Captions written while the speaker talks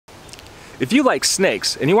If you like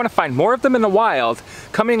snakes and you want to find more of them in the wild,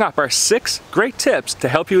 coming up are 6 great tips to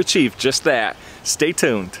help you achieve just that. Stay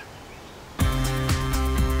tuned.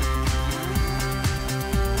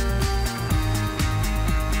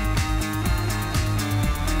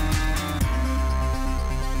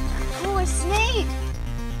 Oh, a snake!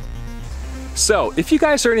 So, if you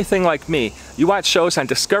guys are anything like me, you watch shows on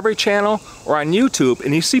Discovery Channel or on YouTube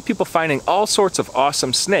and you see people finding all sorts of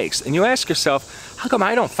awesome snakes and you ask yourself, how come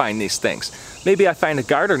I don't find these things? Maybe I find a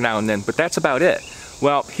garter now and then, but that's about it.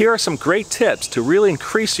 Well, here are some great tips to really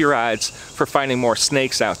increase your odds for finding more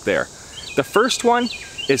snakes out there. The first one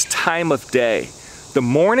is time of day. The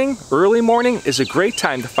morning, early morning, is a great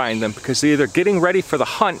time to find them because they're either getting ready for the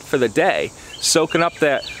hunt for the day, soaking up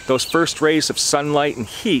those first rays of sunlight and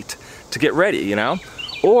heat to get ready, you know,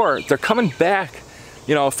 or they're coming back,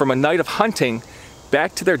 you know, from a night of hunting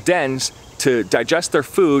back to their dens to digest their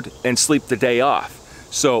food and sleep the day off.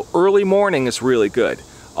 So early morning is really good.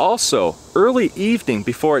 Also, early evening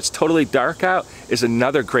before it's totally dark out is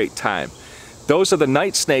another great time. Those are the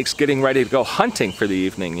night snakes getting ready to go hunting for the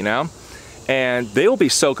evening, you know, and they will be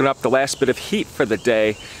soaking up the last bit of heat for the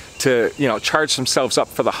day to, you know, charge themselves up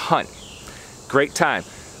for the hunt. Great time.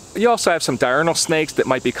 You also have some diurnal snakes that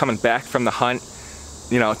might be coming back from the hunt,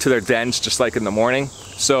 you know, to their dens just like in the morning.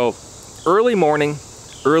 So early morning,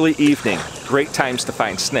 early evening, great times to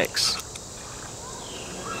find snakes.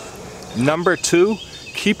 Number 2,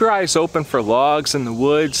 keep your eyes open for logs in the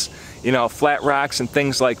woods, you know, flat rocks and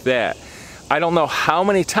things like that. I don't know how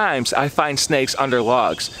many times I find snakes under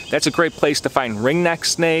logs. That's a great place to find ringneck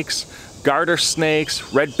snakes, garter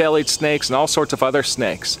snakes, red-bellied snakes, and all sorts of other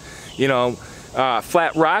snakes. You know,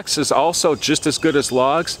 flat rocks is also just as good as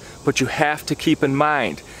logs, but you have to keep in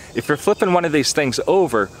mind, if you're flipping one of these things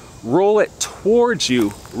over, roll it towards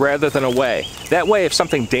you rather than away. That way, if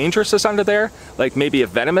something dangerous is under there, like maybe a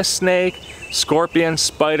venomous snake, scorpion,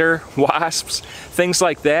 spider, wasps, things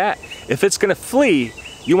like that, if it's gonna flee,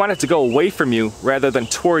 you want it to go away from you rather than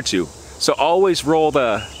towards you. So always roll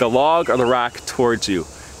the log or the rock towards you.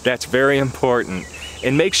 That's very important.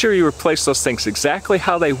 And make sure you replace those things exactly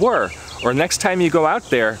how they were, or next time you go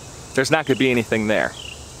out there, there's not gonna be anything there.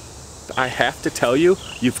 I have to tell you,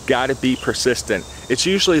 you've got to be persistent. It's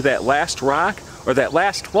usually that last rock or that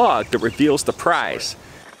last log that reveals the prize.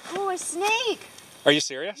 Oh, a snake! Are you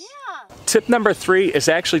serious? Yeah. Tip number 3 is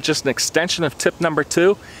actually just an extension of tip number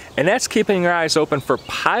 2, and that's keeping your eyes open for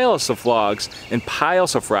piles of logs and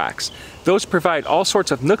piles of rocks. Those provide all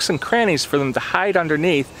sorts of nooks and crannies for them to hide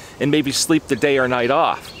underneath and maybe sleep the day or night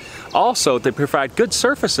off. Also, they provide good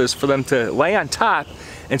surfaces for them to lay on top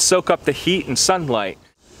and soak up the heat and sunlight.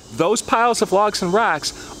 Those piles of logs and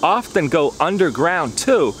rocks often go underground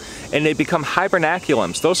too, and they become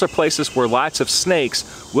hibernaculums. Those are places where lots of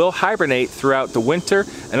snakes will hibernate throughout the winter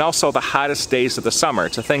and also the hottest days of the summer.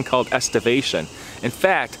 It's a thing called estivation. In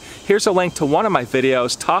fact, here's a link to one of my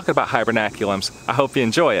videos talking about hibernaculums. I hope you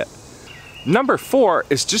enjoy it. Number 4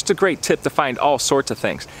 is just a great tip to find all sorts of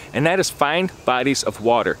things, and that is find bodies of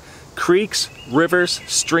water. Creeks, rivers,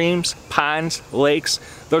 streams, ponds, lakes,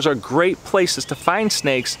 those are great places to find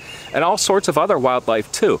snakes and all sorts of other wildlife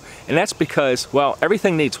too. And that's because, well,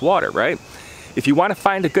 everything needs water, right? If you want to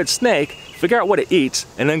find a good snake, figure out what it eats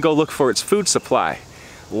and then go look for its food supply.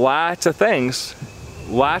 Lots of things,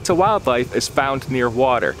 lots of wildlife is found near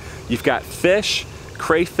water. You've got fish,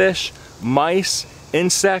 crayfish, mice,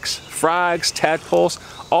 insects, frogs, tadpoles,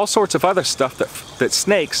 all sorts of other stuff that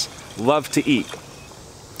snakes love to eat.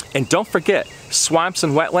 And don't forget, swamps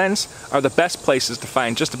and wetlands are the best places to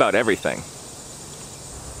find just about everything.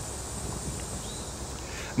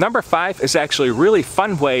 Number 5 is actually a really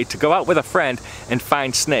fun way to go out with a friend and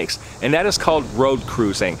find snakes, and that is called road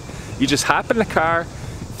cruising. You just hop in the car,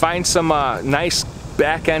 find some nice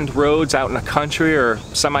back-end roads out in the country or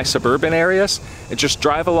semi-suburban areas, and just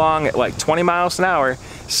drive along at like 20 miles an hour,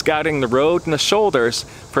 scouting the road and the shoulders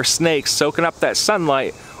for snakes soaking up that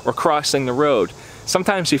sunlight or crossing the road.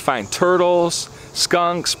 Sometimes you find turtles,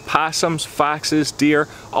 skunks, possums, foxes, deer,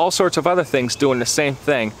 all sorts of other things doing the same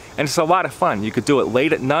thing, and it's a lot of fun. You could do it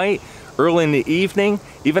late at night, early in the evening,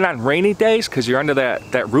 even on rainy days because you're under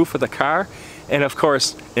that roof of the car, and of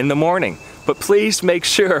course in the morning. But please make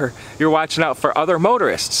sure you're watching out for other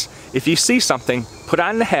motorists. If you see something, put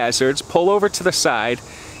on the hazards, pull over to the side,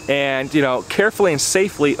 and carefully and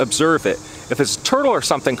safely observe it. If it's a turtle or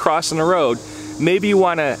something crossing the road, maybe you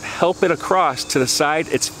want to help it across to the side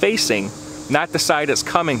it's facing, not the side it's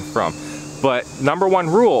coming from. But number 1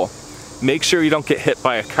 rule, make sure you don't get hit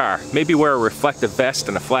by a car. Maybe wear a reflective vest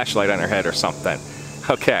and a flashlight on your head or something.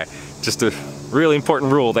 Okay, just a really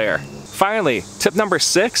important rule there. Finally, tip number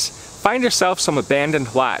 6, find yourself some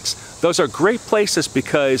abandoned lots. Those are great places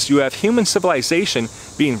because you have human civilization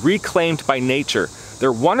being reclaimed by nature.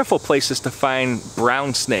 They're wonderful places to find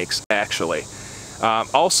brown snakes, actually.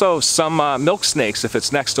 Also some milk snakes if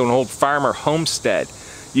it's next to an old farm or homestead.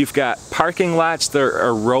 You've got parking lots that are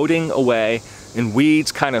eroding away and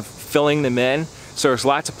weeds kind of filling them in. So there's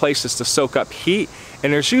lots of places to soak up heat,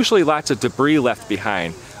 and there's usually lots of debris left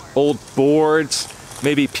behind. Old boards,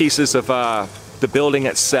 maybe pieces of the building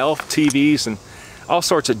itself, TVs, and all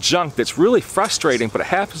sorts of junk that's really frustrating, but it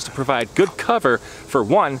happens to provide good cover for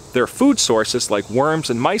one, their food sources like worms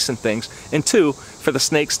and mice and things, and two, for the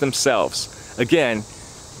snakes themselves. Again,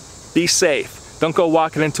 be safe. Don't go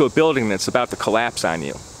walking into a building that's about to collapse on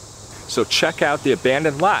you. So check out the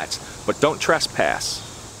abandoned lots, but don't trespass.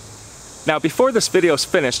 Now before this video is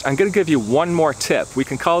finished, I'm going to give you one more tip. We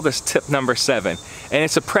can call this tip number 7. And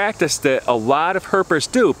it's a practice that a lot of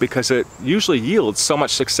herpers do because it usually yields so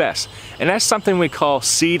much success. And that's something we call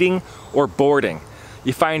seeding or boarding.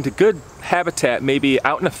 You find a good habitat, maybe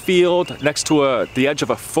out in a field, next to the edge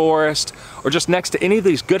of a forest, or just next to any of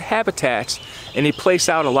these good habitats, and you place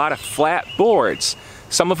out a lot of flat boards.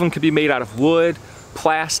 Some of them can be made out of wood,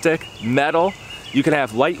 plastic, metal. You can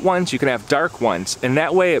have light ones, you can have dark ones, and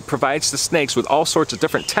that way it provides the snakes with all sorts of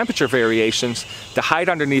different temperature variations to hide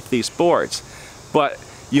underneath these boards. But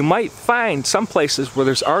you might find some places where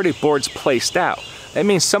there's already boards placed out. That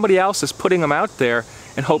means somebody else is putting them out there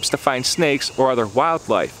in hopes to find snakes or other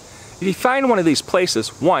wildlife. If you find one of these places,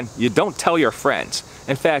 one, you don't tell your friends.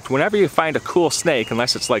 In fact, whenever you find a cool snake,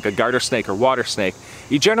 unless it's like a garter snake or water snake,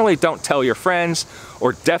 you generally don't tell your friends,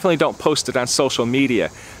 or definitely don't post it on social media.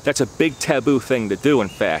 That's a big taboo thing to do, in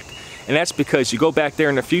fact. And that's because you go back there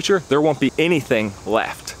in the future, there won't be anything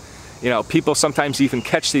left. You know, people sometimes even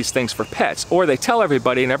catch these things for pets, or they tell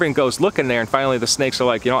everybody and everyone goes looking there, and finally the snakes are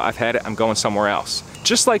like, you know, I've had it, I'm going somewhere else.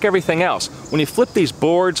 Just like everything else, when you flip these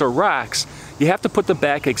boards or rocks, you have to put them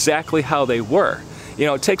back exactly how they were. You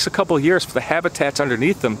know, it takes a couple of years for the habitats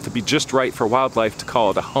underneath them to be just right for wildlife to call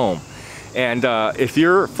it a home. And if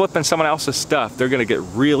you're flipping someone else's stuff, they're going to get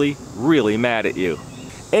really, really mad at you.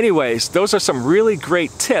 Anyways, those are some really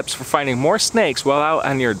great tips for finding more snakes while out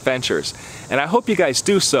on your adventures. And I hope you guys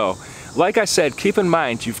do so. Like I said, keep in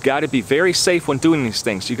mind, you've got to be very safe when doing these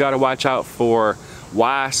things. You've got to watch out for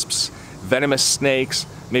wasps, venomous snakes,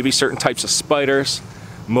 maybe certain types of spiders,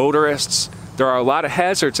 motorists. There are a lot of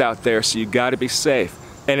hazards out there, so you've got to be safe.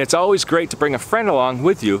 And it's always great to bring a friend along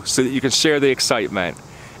with you so that you can share the excitement.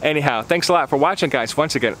 Anyhow, thanks a lot for watching, guys.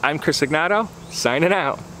 Once again, I'm Chris Ignato, signing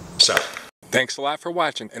out. So, thanks a lot for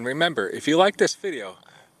watching. And remember, if you like this video,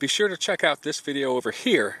 be sure to check out this video over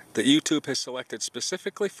here that YouTube has selected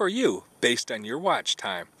specifically for you based on your watch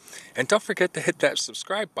time. And don't forget to hit that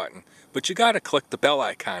subscribe button. But you got to click the bell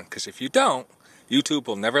icon, because if you don't, YouTube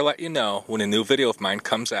will never let you know when a new video of mine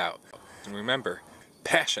comes out. And remember,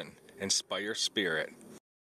 passion inspires spirit.